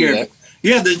 That'll take Do care of that. it.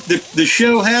 Yeah, the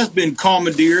show has been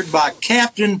commandeered by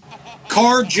Captain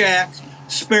Carjack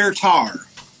Spare Tire.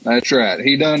 That's right.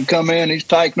 He done come in. He's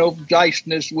taking over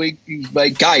Jason this week. He's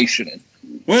vacationing.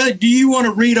 Well, do you want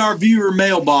to read our viewer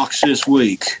mailbox this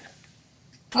week?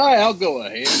 All right, I'll go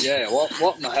ahead. Yeah,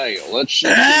 what in the hell? Let's see.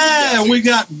 What We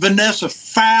got Vanessa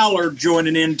Fowler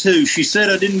joining in too. She said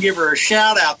I didn't give her a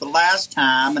shout out the last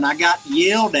time, and I got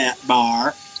yelled at by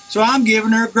her. So I'm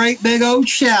giving her a great big old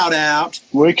shout out.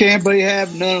 we can't be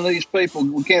having none of these people.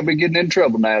 We can't be getting in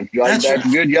trouble now. That's That's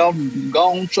right. good. Y'all go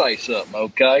on and say something,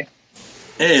 okay?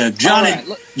 Yeah, Johnny All right,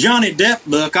 look. Johnny Depp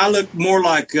look. I look more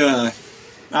like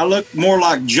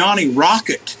Johnny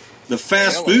Rocket, the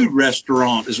fast Hello. food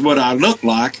restaurant is what I look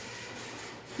like.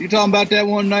 You talking about that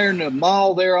one there in the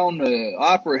mall there on the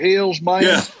Opera Hills, man?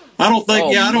 Yeah. I don't think. Oh,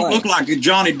 I don't man. look like a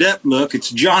Johnny Depp look. It's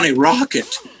Johnny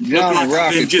Rocket. Look Johnny like I've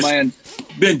Rockets, man.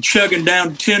 been chugging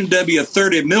down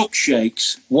 10W30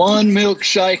 milkshakes. One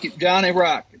milkshake at Johnny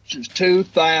Rockets is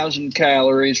 2,000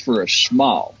 calories for a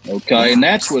small, okay? And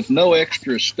that's with no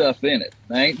extra stuff in it.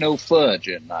 There ain't no fudge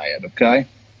in that, okay?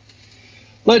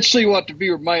 Let's see what the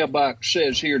viewer mailbox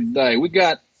says here today. We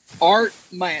got Art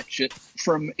Matchett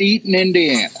from Eaton,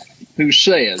 Indiana, who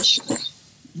says,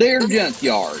 "Dear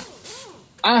Junkyard,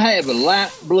 I have a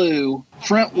light blue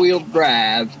front-wheel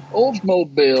drive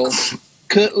Oldsmobile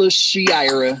Cutlass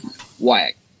Sierra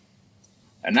wagon.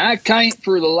 And I can't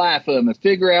for the life of me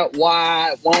figure out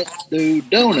why it won't do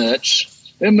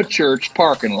donuts in my church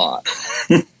parking lot.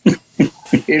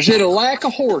 Is it a lack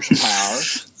of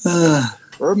horsepower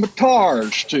or my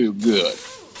tires too good?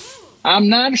 I'm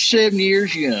 97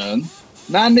 years young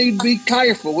and I need to be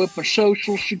careful with my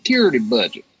Social Security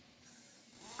budget.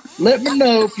 Let me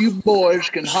know if you boys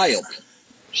can help.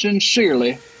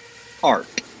 Sincerely,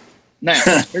 Art." Now,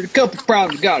 there's a couple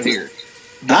problems we got here.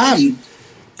 I'm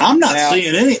not Now-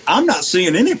 seeing any. I'm not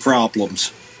seeing any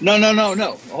problems. No.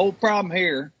 The whole problem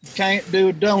here, you can't do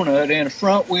a donut in a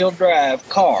front wheel drive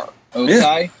car.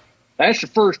 Okay? That's the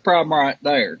first problem right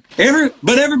there.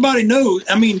 But everybody knows.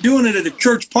 I mean, doing it at a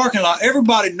church parking lot,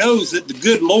 everybody knows that the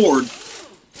good Lord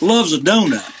loves a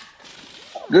donut.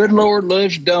 Good Lord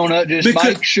loves donut. Just Because-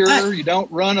 make sure you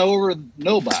don't run over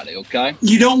nobody, okay?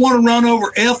 You don't want to run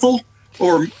over Ethel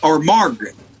or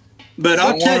Margaret. But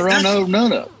I'll Don't tell want to you, run over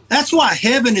none of them. that's why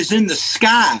heaven is in the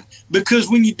sky. Because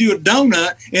when you do a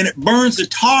donut and it burns the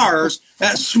tires,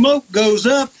 that smoke goes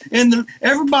up, and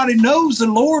everybody knows the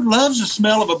Lord loves the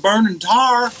smell of a burning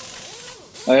tire.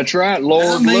 That's right. Lord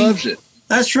I mean- loves it.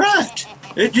 That's right.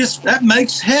 That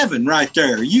makes heaven right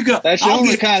there. You go. That's the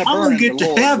only kind of I'm gonna burning get the to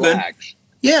Lord heaven. likes.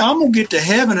 Yeah, I'm gonna get to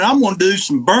heaven, and I'm gonna do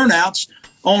some burnouts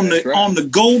on That's right. on the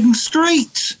golden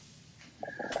streets.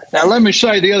 Now, let me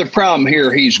say the other problem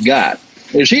here he's got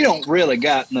is he don't really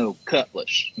got no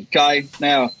Cutlass, okay?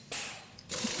 Now,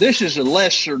 this is a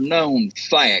lesser-known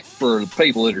fact for the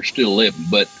people that are still living,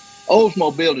 but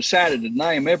Oldsmobile decided to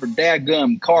name every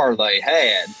dadgum car they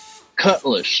had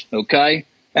Cutlass, okay?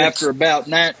 After about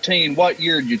what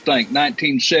year did you think?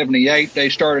 1978, they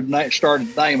started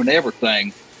naming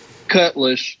everything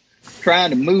Cutlass,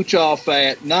 trying to mooch off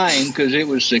that name because it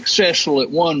was successful at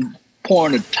one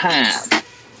point of time.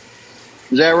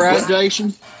 Is that right,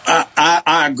 Jason?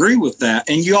 I agree with that,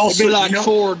 and you It'd also be like you know,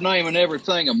 Ford naming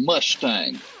everything a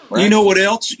Mustang. Right? you know what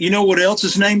else? You know what else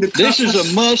is named a This is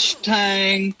Cutlass? a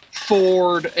Mustang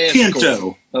Ford Escort.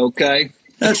 Pinto. Okay.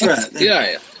 That's right.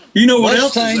 Yeah. You know what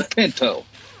else? Mustang Is Pinto.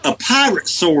 a pirate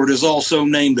sword is also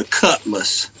named a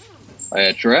cutlass.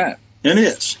 That's right. It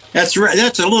is. That's right.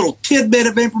 That's a little tidbit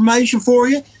of information for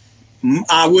you.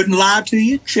 I wouldn't lie to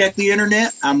you. Check the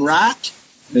internet. I'm right.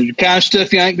 There's the kind of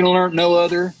stuff you ain't going to learn no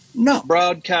other No.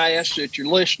 broadcast that you're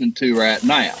listening to right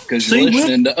now, because you're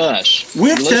listening to us. We'll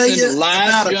You're tell listening you to Live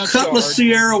about a Junkyard. Cutlass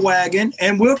Sierra wagon,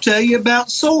 and we'll tell you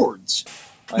about swords.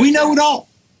 We know it all.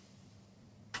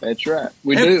 That's right.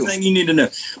 We Everything you need to know.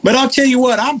 But I'll tell you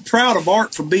what, I'm proud of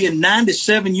Art for being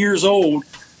 97 years old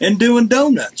and doing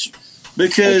donuts.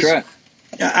 Because That's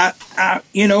right.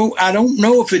 I don't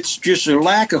know if it's just a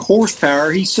lack of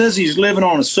horsepower. He says he's living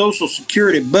on a Social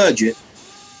Security budget.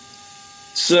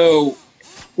 So,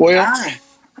 Well,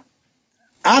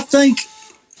 I think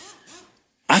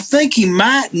he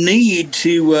might need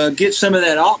to get some of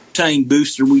that octane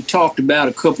booster we talked about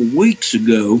a couple weeks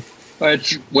ago.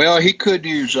 he could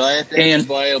use that. It's And-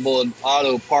 available in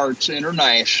Auto Parts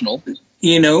International.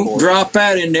 Drop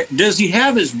that in there. Does he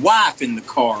have his wife in the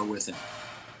car with him?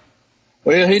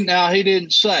 Well, he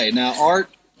didn't say. Now, Art,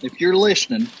 if you're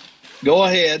listening, go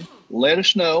ahead, let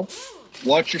us know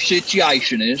what your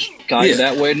situation is. Okay, Yeah.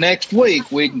 that way next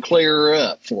week we can clear her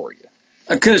up for you.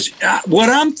 Because what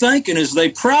I'm thinking is they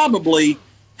probably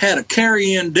had a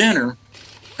carry-in dinner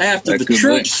after That the could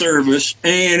church be. service,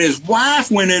 and his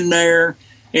wife went in there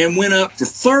and went up for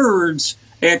thirds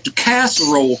at the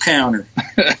casserole counter.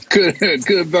 could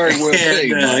very well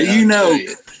be. And, man, I'll tell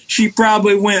you. she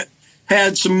probably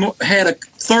had a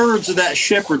thirds of that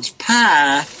shepherd's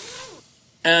pie,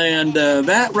 and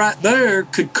that right there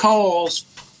could cause,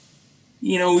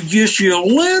 just a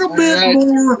little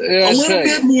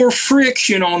bit more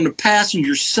friction on the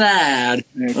passenger side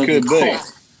It of could the be. car.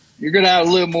 You're going to have a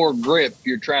little more grip if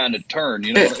you're trying to turn,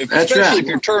 Yeah, that's especially right. if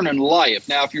you're turning left.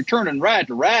 Now, if you're turning right,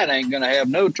 the right ain't going to have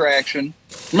no traction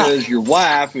because your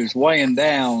wife is weighing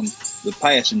down the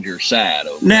passenger side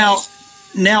of it.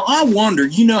 Now I wonder,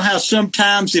 how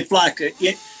sometimes if like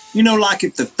if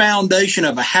the foundation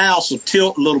of a house will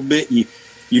tilt a little bit, and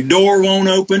your door won't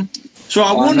open. So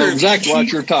I wonder know exactly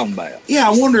what you're talking about. Yeah,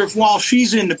 I wonder if while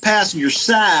she's in the passenger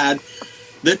side,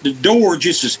 that the door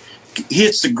just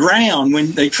hits the ground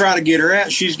when they try to get her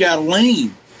out. She's got to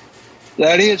lean.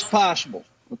 That is possible.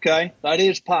 Okay, that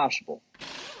is possible.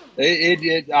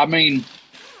 I mean,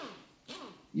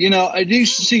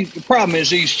 the problem is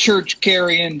these church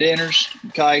carry-in dinners.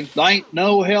 Okay, there ain't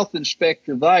no health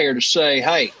inspector there to say,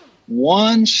 hey,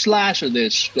 one slice of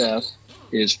this stuff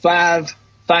is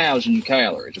 5,000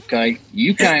 calories. Okay,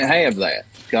 you can't have that.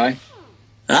 Okay,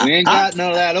 we ain't got none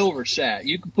of that oversight.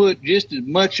 You can put just as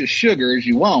much of sugar as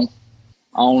you want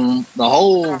on the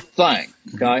whole thing.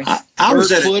 Okay, I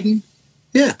was at pudding.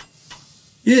 Yeah,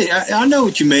 I know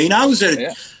what you mean. I was at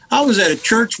a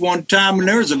church one time, and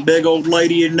there was a big old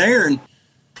lady in there, and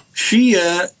she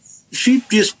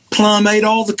just plumb ate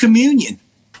all the communion.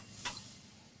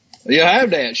 You have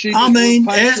that. She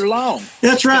Pastor Long.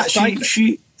 That's right.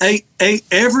 She ate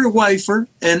every wafer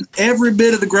and every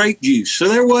bit of the grape juice. So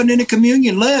there wasn't any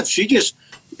communion left. She just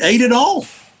ate it all.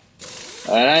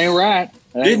 That ain't right.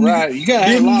 That ain't right. You got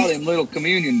to have a lot of them little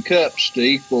communion cups,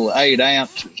 Steve, full of 8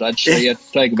 ounces. I'd say you have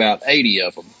to take about 80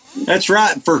 of them. That's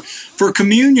right. For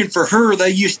communion, for her,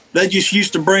 they just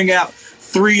used to bring out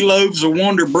 3 loaves of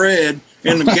Wonder Bread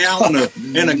and a gallon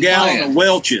of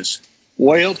Welch's.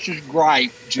 Welch's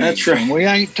grape juice. That's right. And we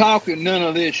ain't talking none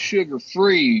of this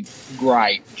sugar-free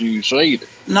grape juice either.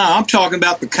 No, I'm talking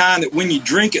about the kind that when you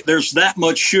drink it, there's that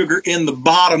much sugar in the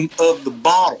bottom of the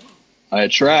bottle.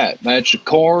 That's right. That's a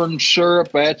corn syrup.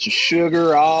 That's a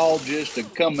sugar, all just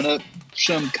coming up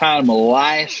some kind of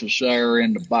molasses there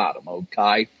in the bottom.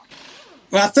 Okay.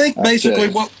 Well, I think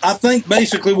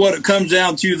basically what it comes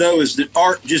down to though is that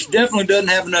Art just definitely doesn't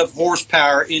have enough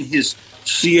horsepower in his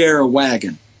Sierra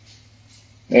wagon.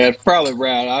 Yeah, that's probably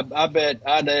right. I bet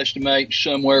I'd estimate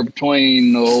somewhere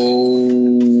between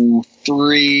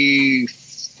 3,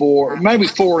 4, maybe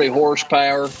 40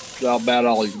 horsepower. That's about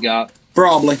all he's got.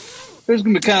 Probably. It's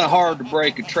going to be kind of hard to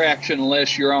break a traction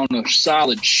unless you're on a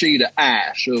solid sheet of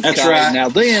ice. Okay? That's right. Now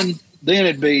then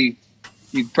it'd be,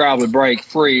 you'd probably break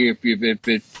free if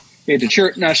the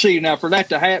church. Now for that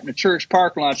to happen, the church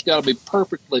parking lot's got to be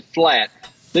perfectly flat.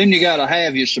 Then you got to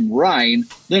have you some rain.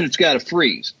 Then it's got to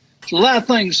freeze. So a lot of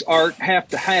things have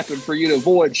to happen for you to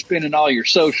avoid spending all your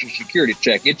Social Security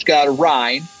check. It's got to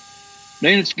rain.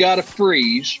 Then it's got to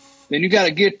freeze. Then you got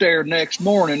to get there next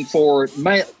morning for it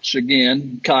melts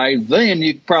again. Okay. Then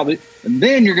you're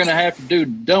going to have to do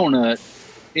the donut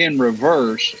in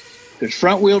reverse because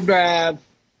front wheel drive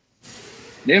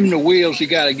them the wheels you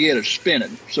got to get are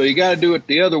spinning. So you got to do it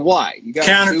the other way. You got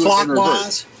to do it in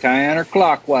reverse.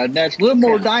 Counterclockwise. And that's a little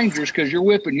more dangerous because you're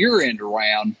whipping your end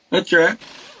around. That's right.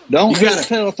 Don't hit a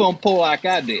telephone pole like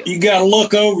I did. You got to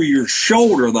look over your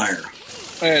shoulder there.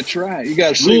 That's right. You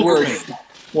got to see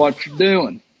what you're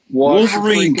doing.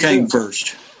 Wolverine came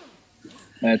first.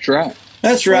 That's right.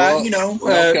 That's right. Well,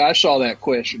 okay, I saw that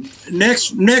question.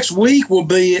 Next week it'll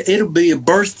be a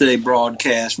birthday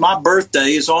broadcast. My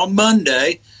birthday is on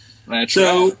Monday. That's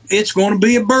so right. It's going to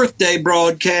be a birthday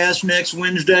broadcast next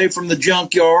Wednesday from the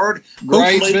junkyard.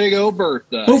 Great big old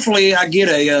birthday. Hopefully I get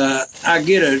a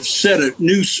set of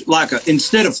new,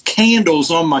 instead of candles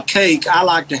on my cake, I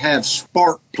like to have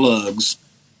spark plugs.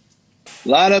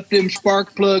 Light up them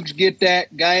spark plugs, get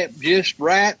that gap just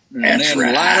right, and then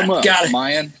light them up,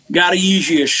 man. Got to use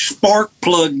your spark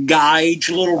plug gauge,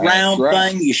 a little round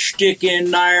thing you stick in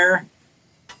there.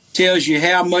 Tells you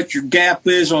how much your gap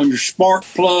is on your spark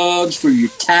plugs for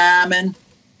your timing.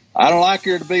 I don't like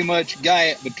there to be much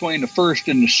gap between the first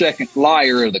and the second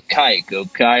layer of the cake,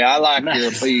 okay? I like there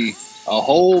to be a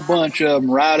whole bunch of them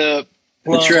right up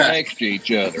next to each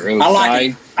other,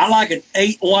 okay? I like an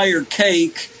 8-layer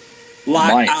cake.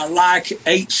 I like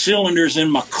 8 cylinders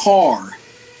in my car.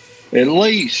 At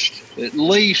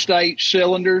least 8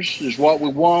 cylinders is what we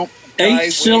want. Okay?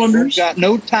 8 cylinders. We've got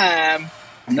no time.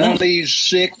 None of these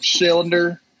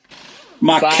 6-cylinder,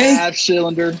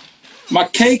 5-cylinder. My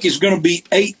cake is going to be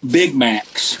 8 Big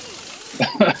Macs.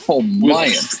 Oh, man. With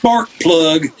a spark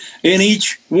plug in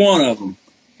each one of them.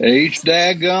 Each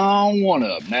daggone one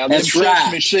of them. Now, them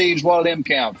sesame seeds, what do them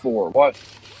count for? What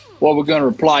we're going to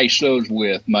replace those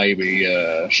with? Maybe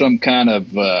some kind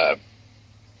of,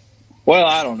 well,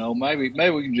 I don't know. Maybe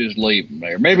we can just leave them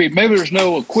there. Maybe there's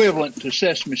no equivalent to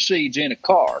sesame seeds in a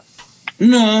car.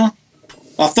 No.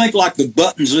 I think like the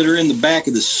buttons that are in the back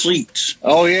of the seats.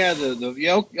 Oh, yeah.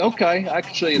 Okay, I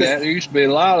can see that. There used to be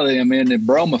a lot of them in the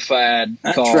bromified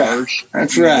cars.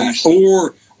 That's right.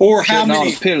 Or how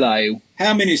many pillow.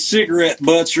 How many cigarette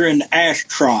butts are in the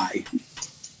ashtray?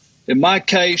 In my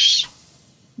case,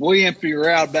 we empty her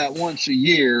out about once a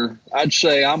year. I'd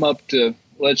say I'm up to,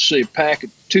 let's see,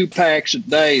 2 packs a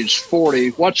day is 40.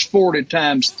 What's 40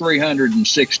 times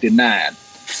 369?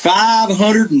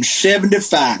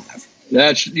 575.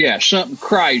 That's something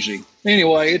crazy.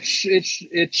 Anyway,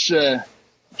 it's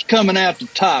coming out the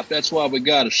top. That's why we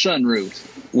got a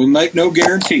sunroof. We make no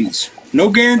guarantees. No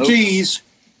guarantees.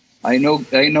 Ain't no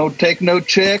take no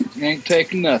check. Ain't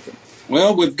taking nothing.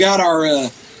 Well, we've got our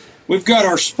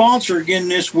sponsor again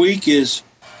this week. It's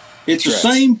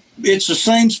the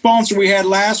same sponsor we had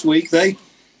last week. They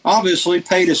obviously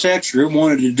paid us extra.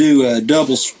 Wanted to do a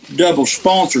double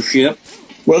sponsorship.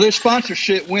 Well, this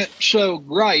sponsorship went so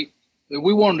great that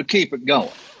we wanted to keep it going.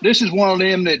 This is one of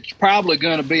them that's probably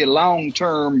going to be a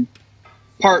long-term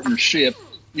partnership,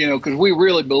 because we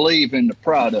really believe in the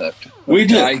product. We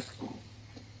do.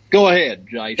 Go ahead,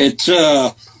 Jason.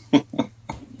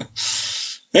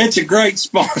 It's a great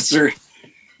sponsor.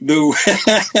 The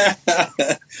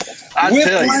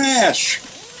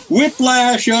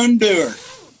Whiplash Undoer.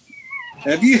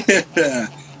 Have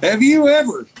you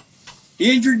ever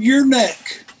injured your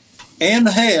neck and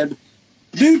head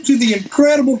due to the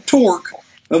incredible torque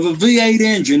of a V8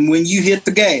 engine when you hit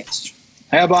the gas?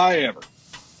 Have I ever?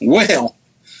 Well,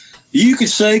 you can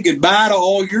say goodbye to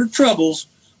all your troubles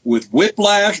with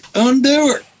Whiplash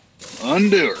Undoer.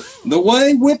 The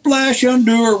way Whiplash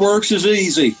Undoer works is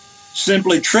easy.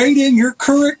 Simply trade in your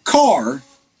current car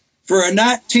for a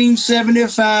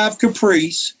 1975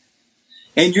 Caprice,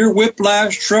 and your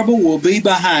whiplash trouble will be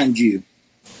behind you.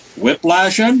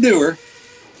 Whiplash Undoer,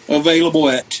 available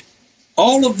at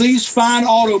all of these fine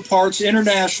auto parts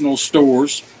international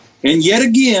stores. And yet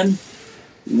again,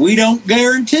 we don't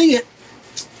guarantee it.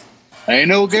 Ain't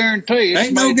no guarantee.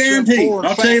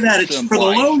 I'll tell you that. It's for the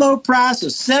low price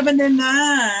of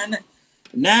 $79.95.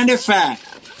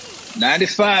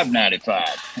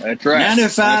 $95.95. That's right.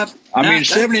 95. I mean,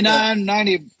 $79,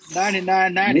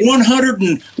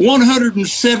 $99.90.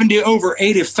 170 over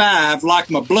 85, like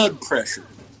my blood pressure.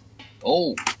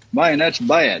 Oh man, that's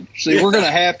bad. See, we're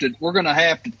gonna have to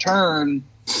turn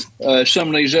some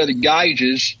of these other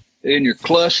gauges in your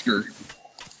cluster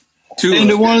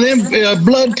into one of them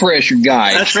blood pressure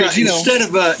guides. That's right. Instead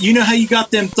of how you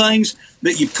got them things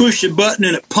that you push a button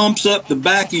and it pumps up the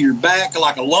back of your back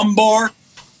like a lumbar.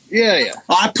 Yeah.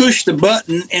 I push the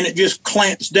button and it just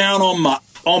clamps down on my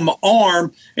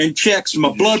arm and checks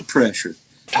my blood pressure.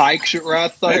 Takes it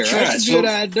right there. That's right. That's a good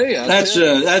idea.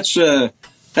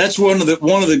 That's one of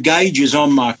the gauges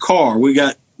on my car. We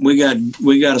got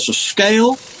us a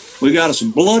scale. We got us a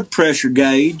blood pressure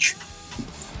gauge.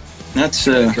 That's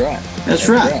right. That's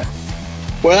right.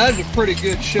 Well, that was a pretty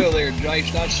good show there,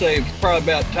 Jason. I'd say it's probably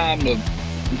about time to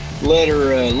let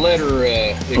her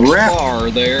expire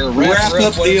there.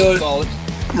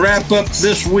 Wrap up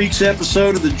this week's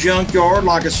episode of the Junkyard.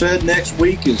 Like I said, next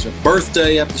week is a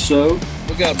birthday episode.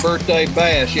 We got a birthday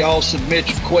bash. Y'all submit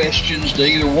your questions to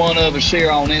either one of us here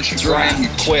on Instagram,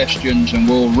 your questions, and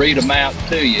we'll read them out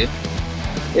to you.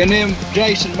 And then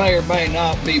Jason may or may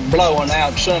not be blowing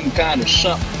out some kind of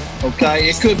something. Okay,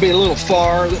 it could be a little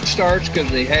far that starts because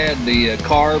they had the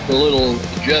carb a little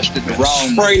adjusted the wrong.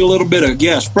 Sprayed a little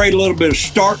bit of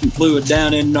starting fluid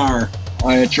down in there.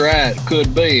 That's right,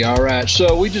 could be. All right,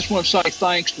 so we just want to say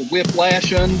thanks to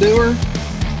Whiplash Undoer,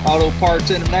 Auto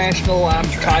Parts International. I'm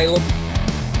Caleb.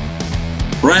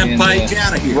 Rampage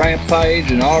out of here.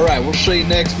 Rampage, and all right, we'll see you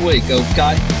next week.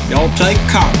 Okay, y'all take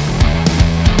care.